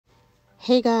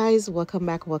Hey guys, welcome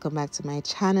back to my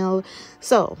channel.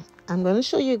 So I'm going to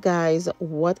show you guys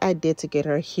what I did to get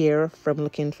her hair from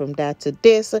looking from that to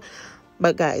this.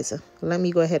 But guys, let me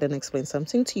go ahead and explain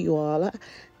something to you all.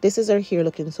 This is her hair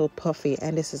looking so puffy,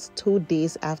 and this is 2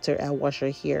 days after I wash her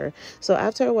hair. So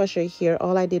after I wash her hair,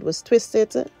 all I did was twist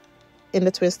it in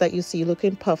the twist that you see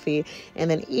looking puffy, and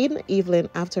then in the evening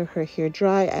after her hair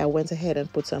dry, I went ahead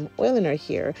and put some oil in her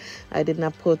hair. I did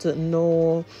not put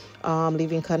no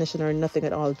leave-in conditioner, nothing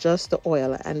at all, just the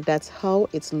oil, and that's how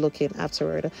it's looking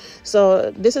afterward.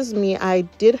 So this is me. I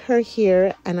did her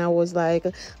hair and I was like,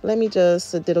 let me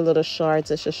just did a little short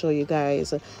to show you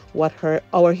guys what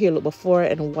our hair looked before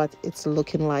and what it's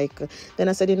looking like. Then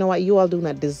I said, you know what, you all do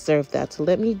not deserve that, so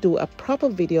let me do a proper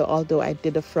video, although I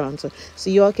did the front, so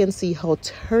you all can see how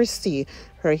thirsty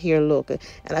her hair look. And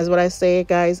as what I say,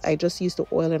 guys, I just used the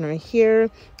oil in her hair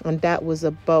and that was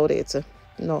about it.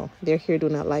 No, their hair do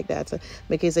not like that,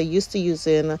 because I used to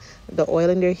using the oil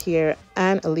in their hair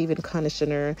and a leave-in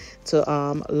conditioner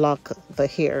to lock the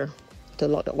hair, to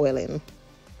lock the oil in.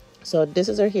 So this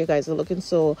is her hair, guys. It's looking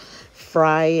so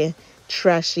fry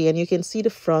trashy, and you can see the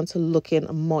front looking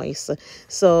moist.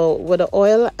 So with the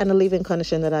oil and the leave-in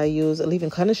conditioner that I use,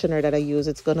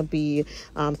 it's gonna be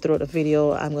throughout the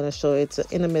video. I'm gonna show it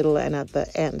in the middle and at the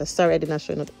end. Sorry, I did not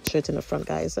show it in the front,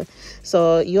 guys.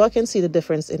 So you all can see the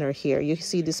difference in her hair. You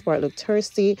see this part look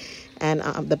thirsty, and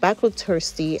the back look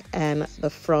thirsty, and the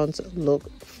front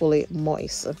look fully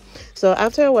moist. So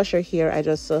after I wash her hair, I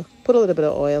just put a little bit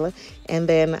of oil, and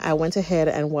then I went ahead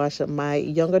and washed my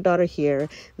younger daughter hair.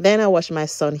 Then I washed my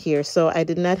son hair. So I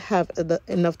did not have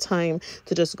enough time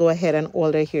to just go ahead and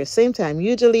oil their hair same time.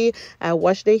 Usually I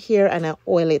wash their hair and I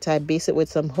oil it. I base it with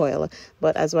some oil,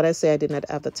 but as what I say, I did not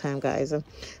have the time, guys.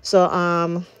 So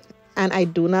and I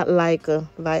do not like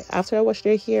after I wash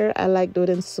their hair, I like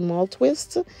doing small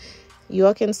twists. You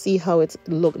all can see how it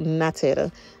look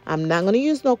knotted. I'm not going to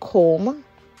use no comb.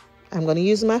 I'm going to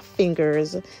use my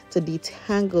fingers to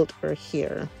detangle her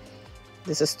hair.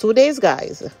 This is 2 days,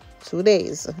 guys. 2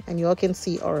 days. And you all can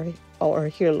see how our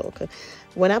hair look.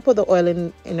 When I put the oil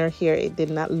in her hair, it did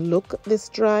not look this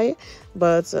dry.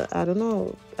 But I don't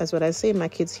know. As what I say, my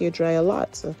kids' hair dry a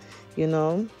lot. You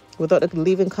know, without the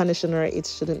leave-in conditioner, it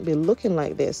shouldn't be looking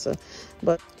like this.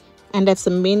 And that's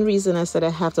the main reason I said I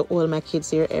have to oil my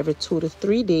kids' hair every 2 to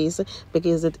 3 days,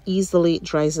 because it easily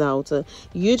dries out.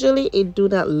 Usually it do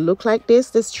not look like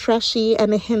this trashy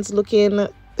and the hands looking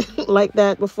like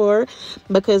that before,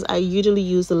 because I usually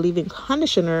use the leave-in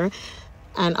conditioner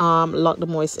and lock the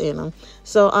moist in.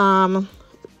 So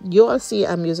you all see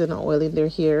I'm using the oil in their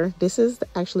hair. This is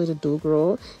actually the do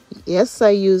grow. Yes,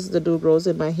 I use the do grows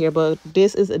in my hair, but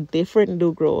this is a different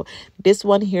do grow. This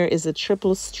one here is a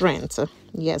triple strength.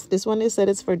 Yes, this one, they said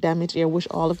it's for damaged hair, which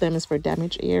all of them is for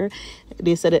damaged hair.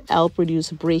 They said it help reduce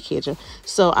breakage.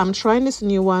 So I'm trying this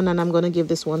new one, and I'm going to give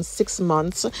this one 6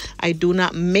 months. I do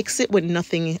not mix it with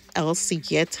nothing else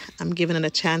yet. I'm giving it a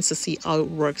chance to see how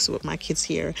it works with my kids'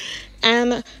 hair.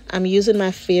 And I'm using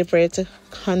my favorite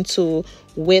contour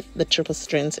with the triple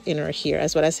strength in her hair.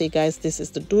 As what I say, guys, this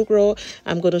is the do grow.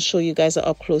 I'm going to show you guys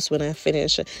up close when I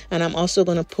finish, and I'm also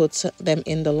going to put them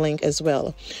in the link as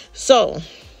well. So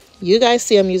you guys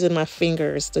see I'm using my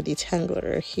fingers to detangle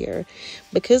her hair.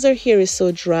 Because her hair is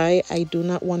so dry, I do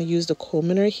not want to use the comb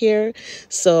in her hair.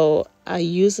 So I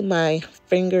use my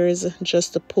fingers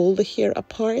just to pull the hair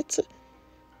apart,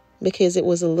 because it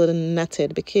was a little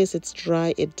knotted. Because it's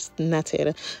dry, it's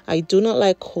knotted. I do not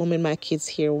like combing my kids'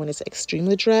 hair when it's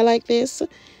extremely dry like this.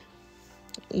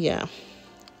 Yeah,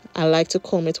 I like to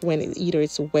comb it when either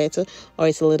it's wet or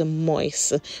it's a little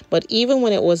moist. But even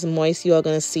when it was moist, you are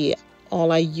going to see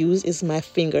all I use is my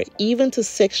finger. Even to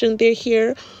section their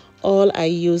hair, all I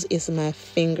use is my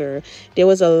finger. There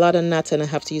was a lot of knots and I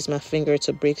have to use my finger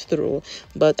to break through.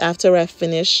 But after I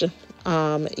finish,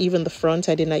 even the front,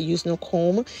 I did not use no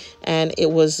comb, and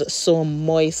it was so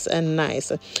moist and nice.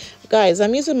 Guys,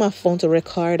 I'm using my phone to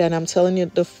record, and I'm telling you,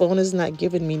 the phone is not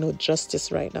giving me no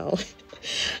justice right now.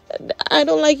 I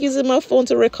don't like using my phone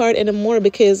to record anymore,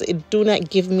 because it do not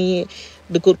give me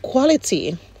the good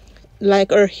quality.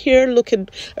 Like her hair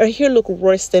look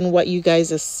worse than what you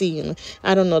guys are seeing.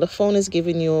 I don't know, the phone is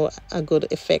giving you a good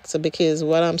effect, because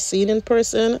what I'm seeing in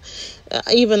person,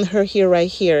 even her hair right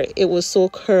here, it was so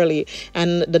curly,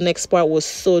 and the next part was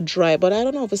so dry. But I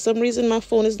don't know, for some reason my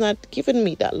phone is not giving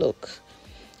me that look.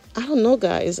 I don't know,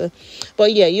 guys.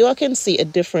 But yeah, you all can see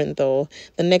it different though.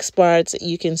 The next part,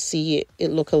 you can see it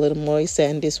look a little moist,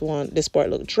 and this part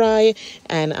look dry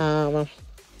and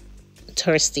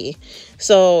thirsty.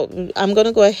 So I'm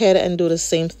gonna go ahead and do the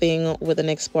same thing with the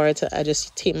next part. I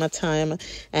just take my time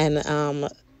and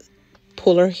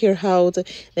pull her hair out.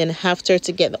 Then after,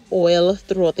 to get the oil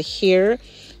throughout the hair,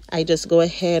 I just go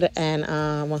ahead and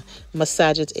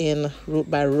massage it in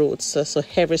root by root, so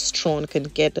every strand can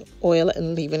get oil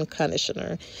and leave-in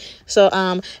conditioner. So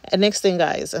next thing,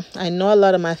 guys, I know a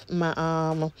lot of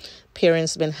my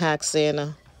parents been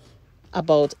asking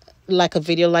about like a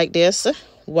video like this.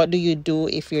 What do you do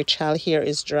if your child hair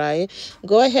is dry?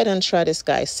 Go ahead and try this,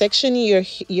 guys. Section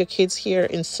your kids hair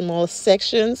in small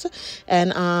sections,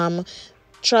 and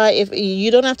try, if you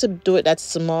don't have to do it that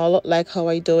small like how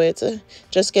I do it,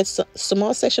 just get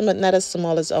small section, but not as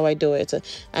small as how I do it,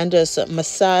 and just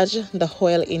massage the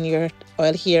oil in your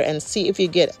oil here and see if you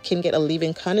can get a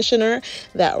leave-in conditioner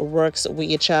that works with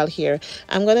your child hair.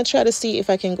 I'm gonna try to see if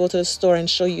I can go to the store and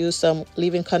show you some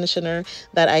leave-in conditioner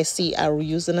that I see I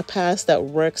used in the past that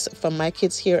works for my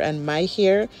kids hair and my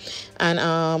hair. And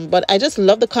but I just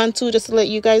love the contour, just to let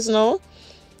you guys know,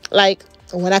 like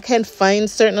when I can't find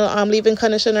certain leave-in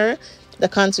conditioner, the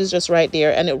contour is just right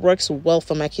there, and it works well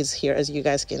for my kids here, as you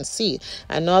guys can see.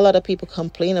 I know a lot of people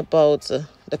complain about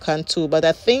the contour, but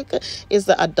I think it's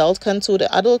the adult contour. The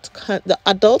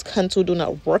adult contour do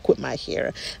not work with my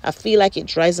hair. I feel like it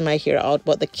dries my hair out,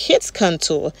 but the kids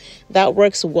contour, that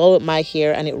works well with my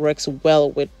hair, and it works well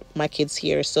with my kids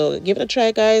hair. So give it a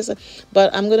try, guys.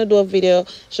 But I'm gonna do a video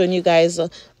showing you guys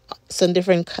some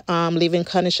different leave-in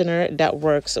conditioner that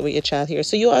works with your child hair.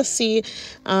 So you all see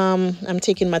I'm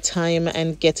taking my time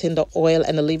and getting the oil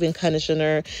and the leave-in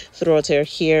conditioner throughout her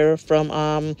hair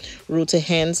from root to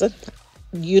hands.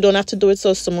 You don't have to do it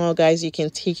so small, guys. You can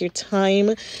take your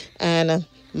time and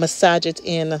massage it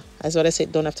in. As what I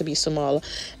said, don't have to be small.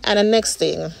 And the next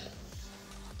thing,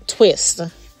 twist.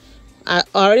 I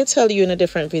already tell you in a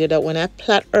different video that when I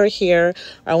plait her hair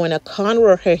or when I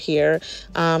cornrow her hair,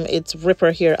 it's rip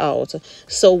her hair out.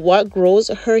 So what grows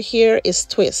her hair is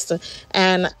twist,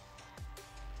 and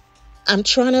I'm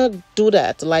trying to do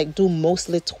that, like do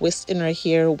mostly twist in her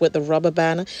hair with the rubber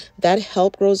band. That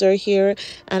help grows her hair.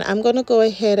 And I'm gonna go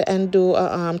ahead and do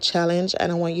a challenge,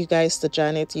 and I want you guys to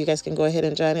join it. You guys can go ahead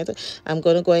and join it. I'm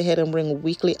gonna go ahead and bring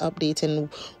weekly update, and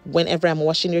whenever I'm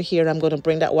washing your hair, I'm gonna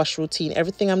bring that wash routine.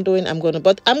 Everything I'm doing, I'm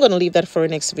gonna leave that for a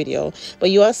next video.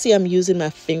 But you all see I'm using my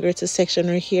finger to section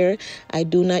her hair. I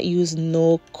do not use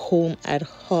no comb at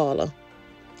all.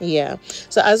 Yeah,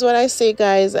 so as what I say,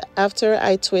 guys, after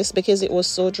I twist, because it was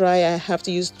so dry, I have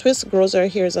to use twist. Grows her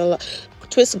hair a lot.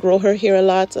 Twist grow her hair a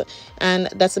lot, and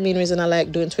that's the main reason I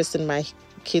like doing twist in my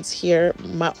kids' hair.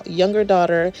 My younger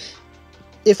daughter,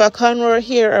 if I cornrow her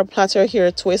hair or plait her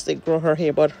hair, twist, it grow her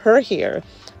hair, but her hair,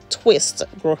 twist,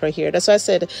 grow her hair. That's why I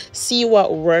said see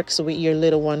what works with your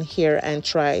little one here and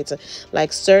try it.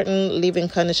 Like certain leave-in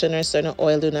conditioners, certain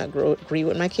oil do not agree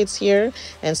with my kids hair,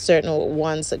 and certain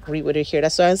ones agree with her hair.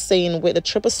 That's why I'm saying with the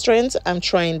triple strength, I'm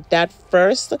trying that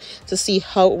first to see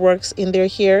how it works in their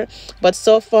hair. But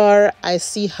so far I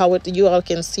see how it, you all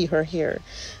can see her hair.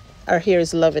 Our hair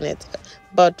is loving it.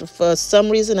 But for some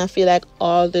reason I feel like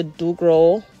all the do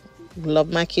grow love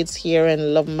my kids hair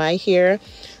and love my hair,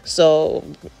 so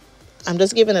I'm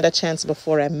just giving it a chance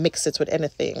before I mix it with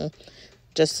anything.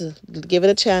 Just give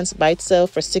it a chance by itself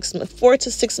for 4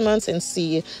 to 6 months and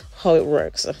see how it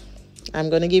works. I'm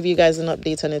going to give you guys an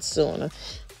update on it soon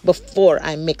before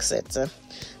I mix it.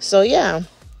 So yeah,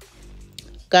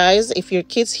 guys, if your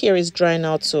kids' hair is dry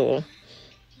now too,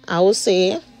 I will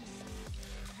say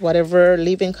whatever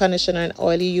leave-in conditioner and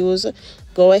oil you use,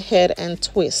 go ahead and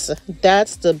twist.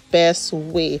 That's the best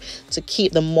way to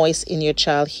keep the moist in your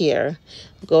child hair.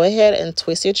 Go ahead and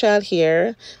twist your child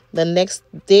hair. The next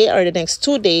day or the next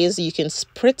 2 days, you can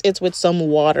spritz it with some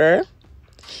water,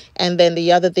 and then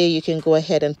the other day you can go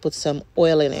ahead and put some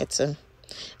oil in it.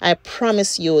 I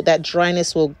promise you that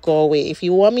dryness will go away. If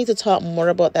you want me to talk more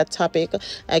about that topic,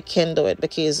 I can do it,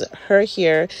 because her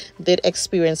hair did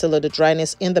experience a little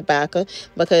dryness in the back,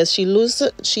 because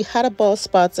she had a bald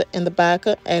spot in the back,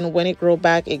 and when it grew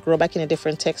back in a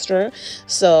different texture.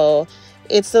 So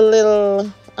it's a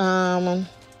little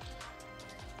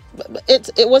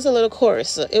it was a little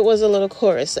coarse. It was a little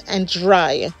coarse and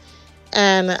dry.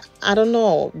 And I don't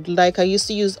know, like I used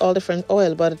to use all different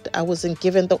oil, but I wasn't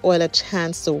giving the oil a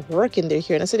chance to work in their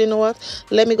hair. And I said, you know what,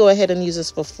 let me go ahead and use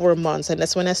this for 4 months. And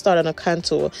that's when I started on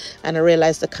contour, and I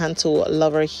realized the contour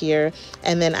love her hair.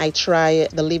 And then I try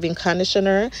the leave-in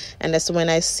conditioner, and that's when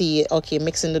I see, okay,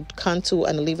 mixing the contour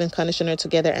and the leave-in conditioner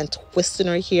together and twisting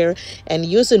her hair and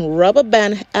using rubber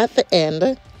band at the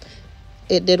end.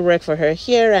 It did work for her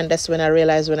hair, and that's when I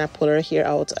realized when I pull her hair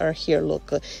out, her hair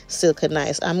look silky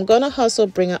nice. I'm gonna also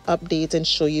bring an update and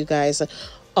show you guys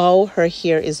how her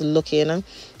hair is looking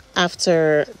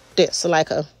after this, like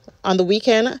on the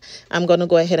weekend, I'm gonna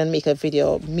go ahead and make a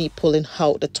video me pulling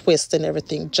out the twist and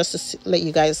everything, just to let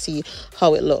you guys see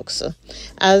how it looks.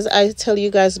 As I tell you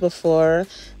guys before,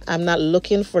 I'm not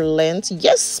looking for length.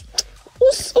 Yes,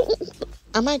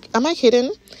 am I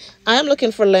kidding? I am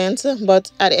looking for length,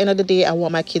 but at the end of the day, I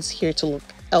want my kids here to look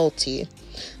healthy.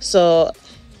 So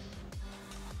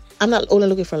I'm not only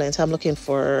looking for length, I'm looking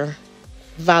for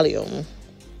volume.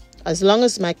 As long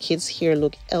as my kids here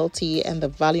look healthy and the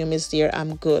volume is there,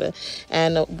 I'm good.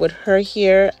 And with her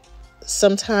hair,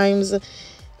 sometimes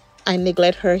I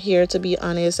neglect her hair, to be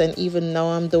honest. And even now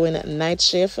I'm doing a night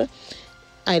shift,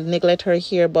 I neglect her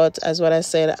hair. But as what I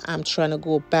said, I'm trying to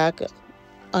go back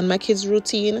on my kids'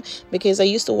 routine, because I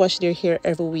used to wash their hair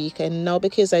every week, and now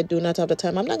because I do not have the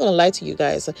time, I'm not gonna lie to you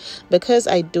guys, because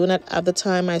I do not have the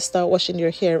time, I start washing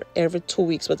their hair every 2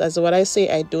 weeks. But as what I say,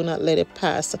 I do not let it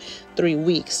pass 3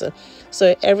 weeks.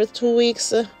 So every 2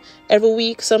 weeks, every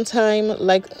week sometime,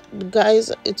 like, guys,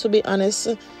 to be honest,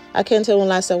 I can't tell when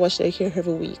last I washed their hair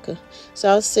every week. So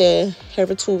I'll say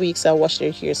every 2 weeks I wash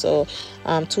their hair, so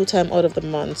 2 times out of the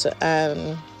month.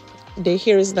 And their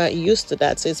hair is not used to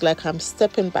that, so it's like I'm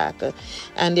stepping back.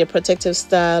 And their protective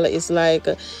style is like,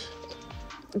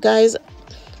 guys,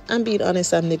 I'm being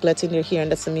honest, I'm neglecting their hair, and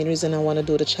that's the main reason I want to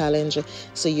do the challenge,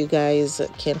 so you guys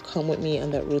can come with me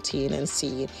on that routine and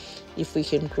see if we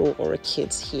can grow our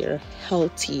kids' hair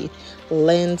healthy,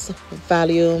 length,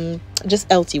 volume, just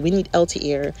healthy. We need healthy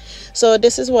hair. So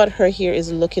this is what her hair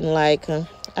is looking like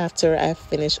after I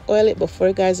finished oil it.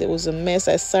 Before, guys, it was a mess.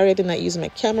 I sorry I did not use my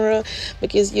camera,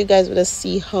 because you guys would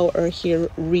see how her hair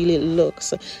really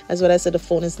looks. As what I said, the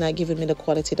phone is not giving me the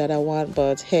quality that I want,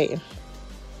 but hey,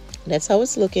 that's how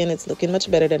it's looking. It's looking much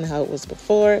better than how it was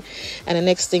before. And the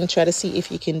next thing, try to see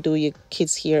if you can do your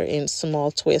kids hair in small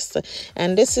twists.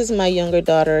 And this is my younger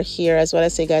daughter here. As what I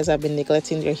say, guys, I've been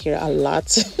neglecting their hair a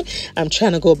lot. I'm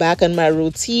trying to go back on my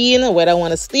routine, whether I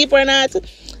want to sleep or not.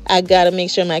 I gotta make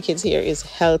sure my kids' hair is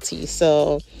healthy.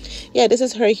 So yeah, this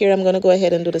is her hair. I'm gonna go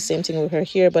ahead and do the same thing with her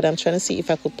hair, but I'm trying to see if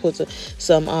I could put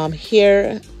some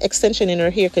hair extension in her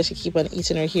hair, because she keep on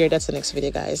eating her hair. That's the next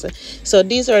video, guys. So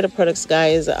these are the products,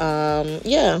 guys.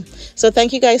 Yeah, so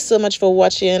thank you guys so much for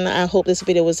watching. I hope this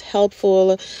video was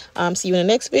helpful. See you in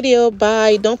the next video.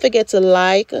 Bye. Don't forget to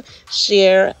like,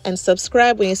 share, and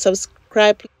subscribe. When you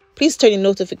subscribe, please turn your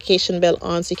notification bell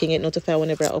on so you can get notified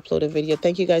whenever I upload a video.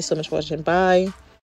 Thank you guys so much for watching. Bye.